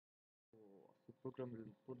البروجرام اللي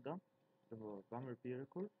المفروض ده لما بعمل بيه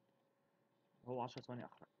ريكورد هو 10 ثواني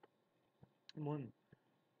اخرج. المهم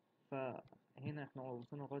فهنا احنا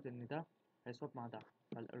وصلنا لغايه ان ده هيسواب مع ده،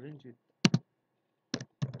 فالارينج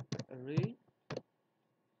array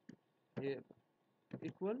هيبقى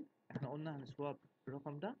ايكوال، احنا قلنا هنسواب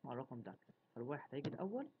الرقم ده مع الرقم ده، فالواحد هيجي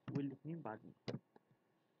الاول والاتنين بعدين.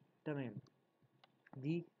 تمام.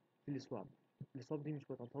 دي في السواب. السواب دي مش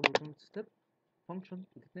بتعتبر كلمة ستيب، فانكشن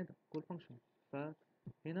بتتندى كول فانكشن،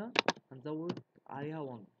 فهنا هنزود عليها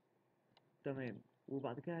 1. تمام.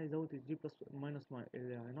 وبعد كده هيزود الجي بلس ماينس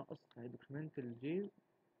اللي هينقص هيديكريمنت الجي،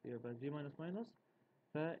 يبقى جي ماينس ماينس،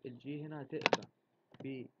 فالجي هنا هتبقى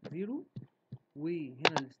بزيرو.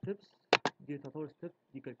 وهنا الستبس دي تعتبر ستيب،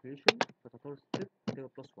 دي كالكوليشن فتعتبر ستيب هتبقى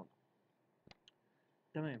بلس 1.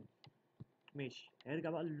 تمام ماشي. هيرجع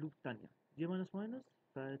بقى لللوب التانية، جي ماينس ماينس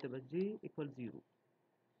فهتبقى جي ايكوال زيرو.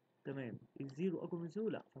 تمام. الزيرو اكبر من زيرو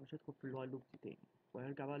لا، فمش هيدخل في الوايل لوب دي تاني،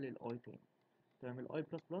 وهيرجع بقى للاي تاني. تمام. الاي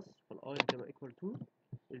بلس بلس فالاي هتبقى ايكوال 2،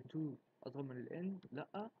 ال2 اصغر من الان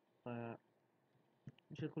لا،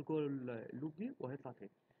 فمش هيدخل جوه اللوب دي وهيطلع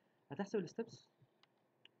تاني. هتحسب الستبس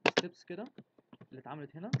كده اللي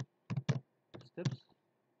اتعملت هنا، ستبس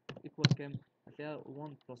ايكوال كام؟ هتلاقيها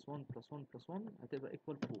 1 بلس 1 بلس 1 بلس 1 هتبقى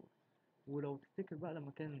ايكوال 4. ولو تفتكر بقى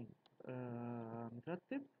لما كان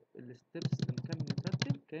مترتب الستبس، لما كان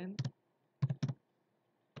مترتب كان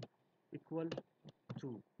equal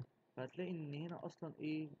 2، فهتلاقي ان هنا اصلا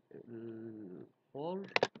ايه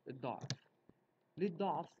الحوار اتضاعف. ليه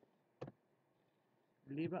اتضاعف؟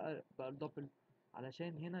 ليه بقى الدبل؟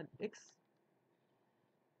 علشان هنا الاكس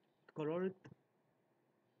اتكررت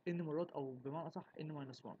ان مرات، او بمعنى اصح ان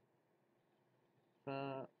ماينس 1،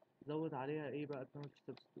 فزود عليها ايه بقى البينالتي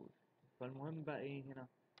ستيبس دول. فالمهم بقى ايه هنا،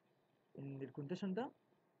 ان الكونديشن ده،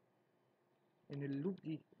 ان اللوب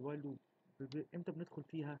دي الوايل لوب امتى بندخل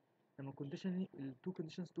فيها؟ لما الكونديشن التو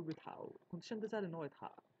كونديشنز دول بيتحققوا. الكونديشن ده سهل ان هو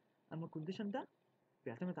يتحقق، اما الكونديشن ده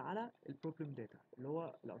بيعتمد على البروبلم داتا اللي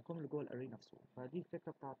هو الارقام اللي جوه الاري نفسه. فدي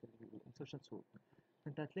الفكره بتاعت الانسرشن سورت.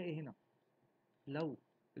 فانت هتلاقي هنا لو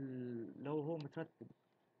هو مترتب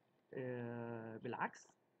بالعكس،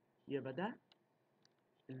 يبقى ده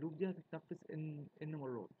اللوب دي هتتنفذ ان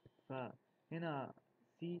مرات. فهنا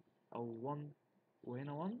سي او 1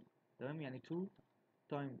 وهنا 1، تمام، يعني 2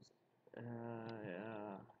 تايمز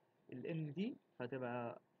ال n دي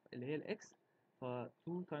هتبقى اللي هي الاكس، ف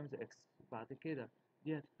 2 تايمز اكس. بعد كده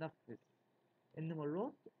دي هتتنفذ n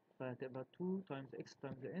مرات، فهتبقى 2 تايمز x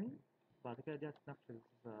تايمز n. بعد كده دي هتتنفذ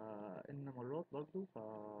n مرات برضو، ف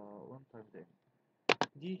 1 تايمز n.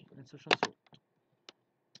 دي الانسرشن سورت.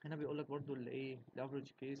 هنا بيقول لك برضو اللي ايه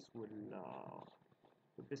الافريج كيس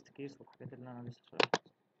والبيست كيس والحاجات اللي انا لسه شارحها.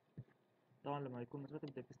 طبعا لما يكون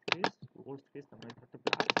مترتب ده بيست كيس، وورست كيس لما يترتب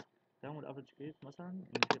بالعكس. تمام. والافريج كيس مثلا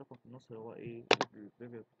ان في رقم في النص اللي هو ايه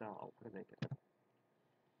البيفير بتاعه او حاجه زي كده.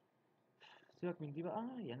 سيبك من دي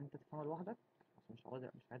بقى، يعني انت تفهمها لوحدك عشان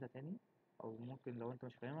مش عايزها تاني، او ممكن لو انت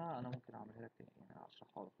مش فاهمها انا ممكن اعملها لك تاني، يعني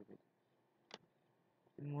اشرحها لك في الفيديو.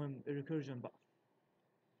 المهم الريكيرجن بقى،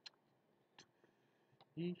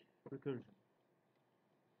 دي ريكيرجن.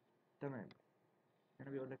 تمام. هنا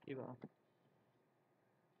بيقول لك ايه بقى؟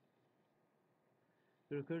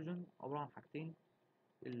 الريكيرجن عباره عن حاجتين،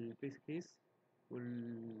 البيس كيس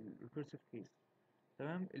والريكيرسيف كيس.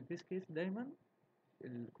 تمام. البيس كيس دايما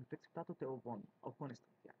الكونتكست بتاعته بتبقى 1 او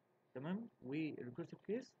كونستانت يعني. تمام. والريكيرسيف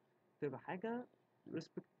كيس تبقى حاجه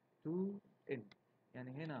respect to n،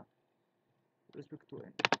 يعني هنا respect to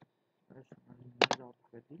n. معلش ماليش دعوة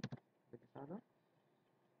بالحاجات دي، دي سهلة.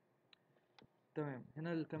 تمام.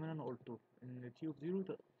 هنا كمان انا قلته ان t of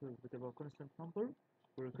 0 بتبقى constant number،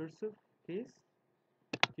 و recursive case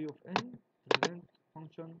t of n represent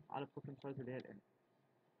function على problem size اللي هي ال n.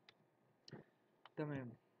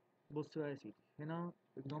 تمام. بص بقى يا سيدي، هنا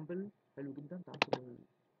example حلو جدا. تعال ناخد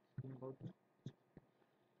السكرين برضه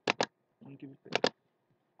ونجيب الفكرة.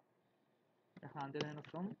 احنا عندنا هنا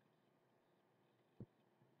sum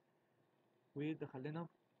ودخل لنا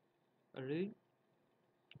array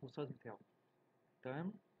والسايز بتاعه.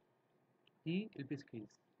 تمام. دي البيس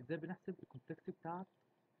كيس. ازاي بنحسب الكومبلكسيتي بتاعت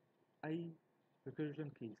اي recursion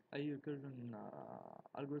case، اي recursion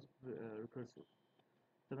algorithm recursive.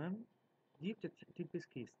 تمام. دي بتبقى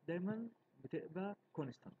كيس دايما بتبقى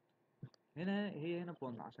constant. هنا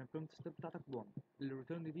ب1 عشان primitive step بتاعتك ب1،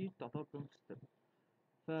 الريتيرن دي تعتبر primitive step.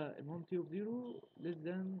 فالمهم t of 0 less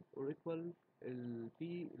than or equal ال p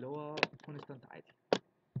اللي هو constant عادي.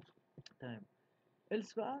 تمام.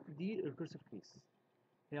 else بقى دي recursive case،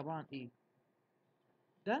 هي عبارة عن ايه؟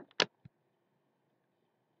 ده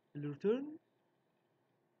الريتيرن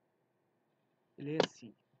اللي هي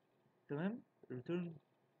السي. تمام. الريتيرن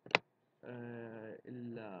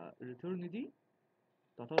الريتيرن دي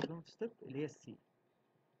تعتبر بيمنت ستيب اللي هي السي،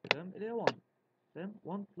 تمام، اللي هي 1، تمام،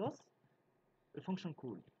 1 بلس الفانكشن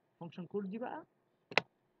كول. الفانكشن كول دي بقى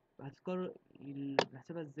هتتكرر،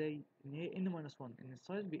 نحسبها ازاي؟ ان هي n minus 1، ان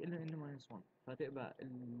السايز بيقل n minus 1، فهتبقى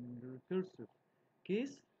الريكيرسيف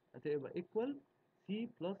كيس هتبقى equal c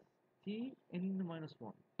plus t n minus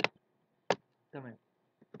 1، تمام.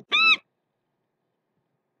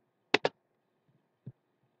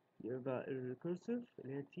 يبقى الريكيرسيف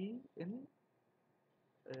اللي هي t n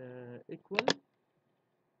equal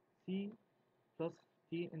c plus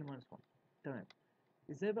t n minus 1، تمام.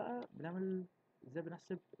 ازاي بقى ازاي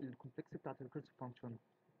بنحسب الكومبلكس بتاعت الريكيرسيف فانكشن؟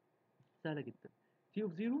 سهله جدا. t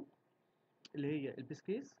of 0 اللي هي البيس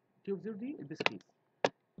كيس، t of 0 دي البيس كيس،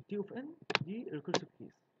 t of n دي الريكيرسيف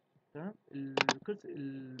كيس، تمام.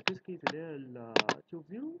 البيس كيس اللي هي t of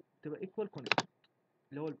 0 تبقى equal constant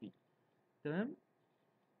اللي هو البي، تمام.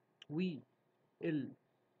 و ال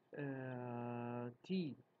t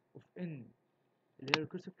of n اللي هي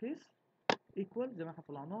recursive case equal زي ما احنا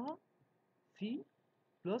طلعناها c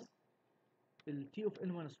plus ال t of n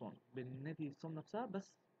minus 1 بالنادي الصم نفسها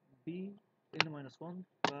بس ب n minus 1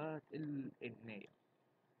 فتقل النهاية،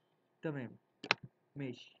 تمام،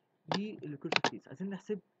 ماشي. دي ال recursive case. عايزين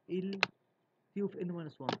نحسب ال t of n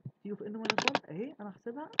minus 1. t of n minus 1 اهي انا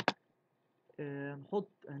هحسبها،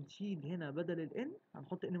 هنشيل هنا بدل ال n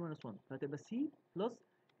هنحط n minus 1 فهتبقى c plus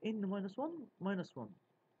n minus 1 minus 1.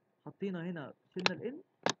 حطينا هنا شلنا ال n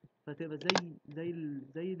فهتبقى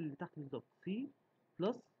زي اللي تحت بالظبط، c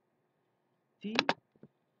plus t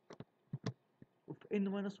of n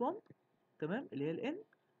minus 1، تمام، اللي هي ال n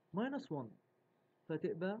minus 1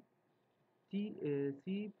 فهتبقى c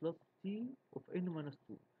plus t of n minus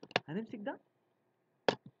 2. هنمسك ده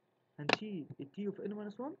هنشيل ال t of n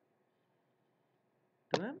minus 1،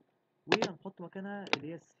 تمام، وهنحط مكانها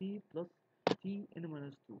اللي هي c plus t n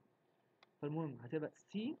minus 2. فالمهم هتبقى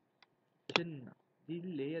c شلنا دي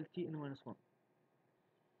اللي هي ال t n minus 1،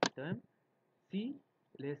 تمام، c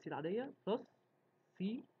اللي هي c العادية plus c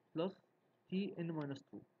plus t n minus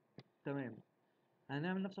 2، تمام.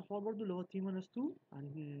 هنعمل نفس الحوار برضو اللي هو t minus 2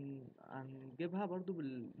 هنجيبها برضو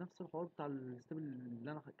بنفس الحوار بتاع الستيب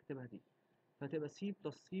اللي انا كاتبها دي، فهتبقى c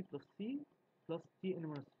plus c plus c plus t n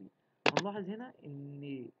minus 3. هنلاحظ هنا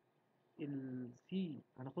ان ال c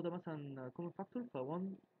هناخدها مثلا common factor ف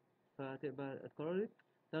 1 فهتبقى اتكررت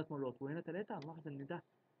 3 مرات وهنا 3. هنلاحظ ان ده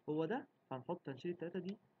هو ده، هنشيل التلاتة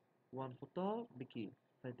دي وهنحطها بكي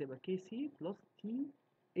فهتبقى كي سي بلس تي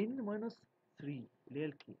ان ماينس 3 اللي هي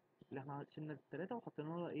الكي اللي احنا شلنا التلاتة وحطينا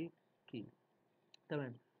لها ايه كي،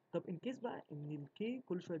 تمام. طب ان كيس بقى ان الكي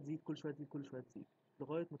كل شويه تزيد كل شويه تزيد كل شويه تزيد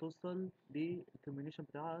لغايه ما توصل للترمينيشن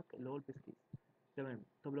بتاعك اللي هو البيس كيس، تمام.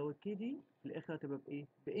 طب لو الكي دي في الاخر هتبقى بايه؟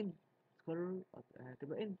 بان، تكرر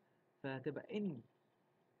هتبقى ان، فهتبقى ان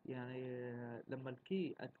يعني لما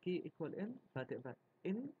الكي ات كي ايكوال ان فهتبقى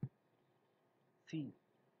ان سي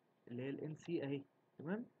اللي هي الان سي اهي،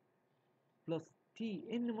 تمام، بلس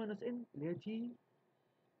تي ان ماينس ان اللي هي تي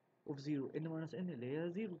اوف 0 ان ماينس ان اللي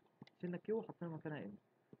هي 0 شلنا كيو وحطينا مكانها ان.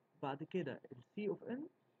 بعد كده السي اوف ان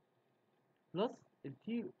بلس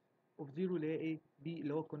التي اوف 0 اللي هي ايه بي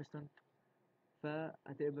اللي هو الكونستانت،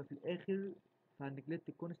 فهتبقى في الاخر فهنجلت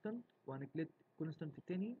الكونستانت وهنجلت الكونستانت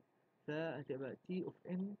التاني فهتبقى تي اوف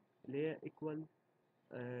ان اللي هي ايكوال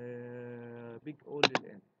بيج او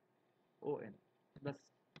للان او ان. بس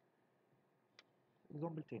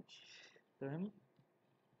اكزامبل تاني، تمام،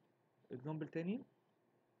 اكزامبل تاني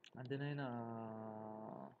عندنا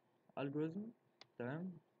هنا algorithm،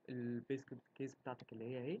 تمام. البيس كيس بتاعتك اللي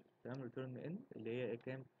هي اهي، تمام، return n اللي هي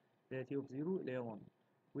كام؟ اللي هي t of 0 اللي هي 1،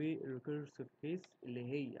 والrecursive case اللي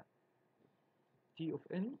هي t of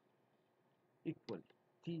n equal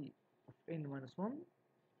t of n minus 1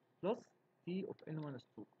 plus t of n minus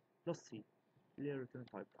 2 plus c اللي هي return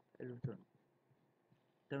type بتاعت الreturn،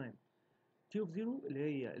 تمام. t of 0 اللي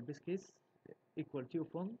هي البيس كيس equal t of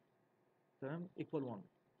 1، تمام، equal 1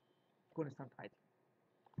 constant عادي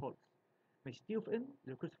خالص، ماشي. t of n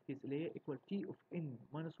الريكورسيف كيس اللي هي equal t of n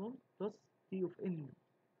minus 1 plus t of n،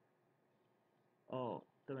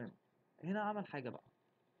 تمام. هنا عمل حاجة بقى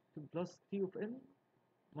plus t of n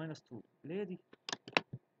minus 2 اللي هي دي،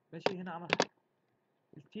 ماشي. هنا عمل حاجة،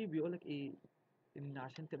 ال t بيقولك ايه؟ ان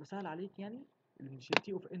عشان تبقى سهل عليك يعني مش ال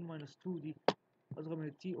t of n minus 2 دي اصغر من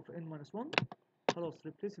ال t of n minus 1، خلاص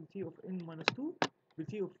replace ال t of n minus 2 بال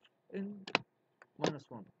t of n minus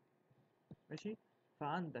 1، ماشي.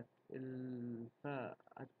 فعندك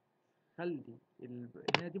خلي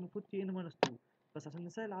هنا دي المفروض تي ان ماينس 2 بس عشان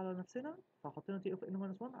نسهل على نفسنا فحطينا تي اف ان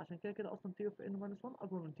ماينس 1 عشان كده اصلا تي اف ان ماينس 1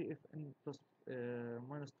 اكبر من تي اف ان بلس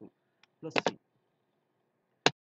ماينس 2 بلس سي،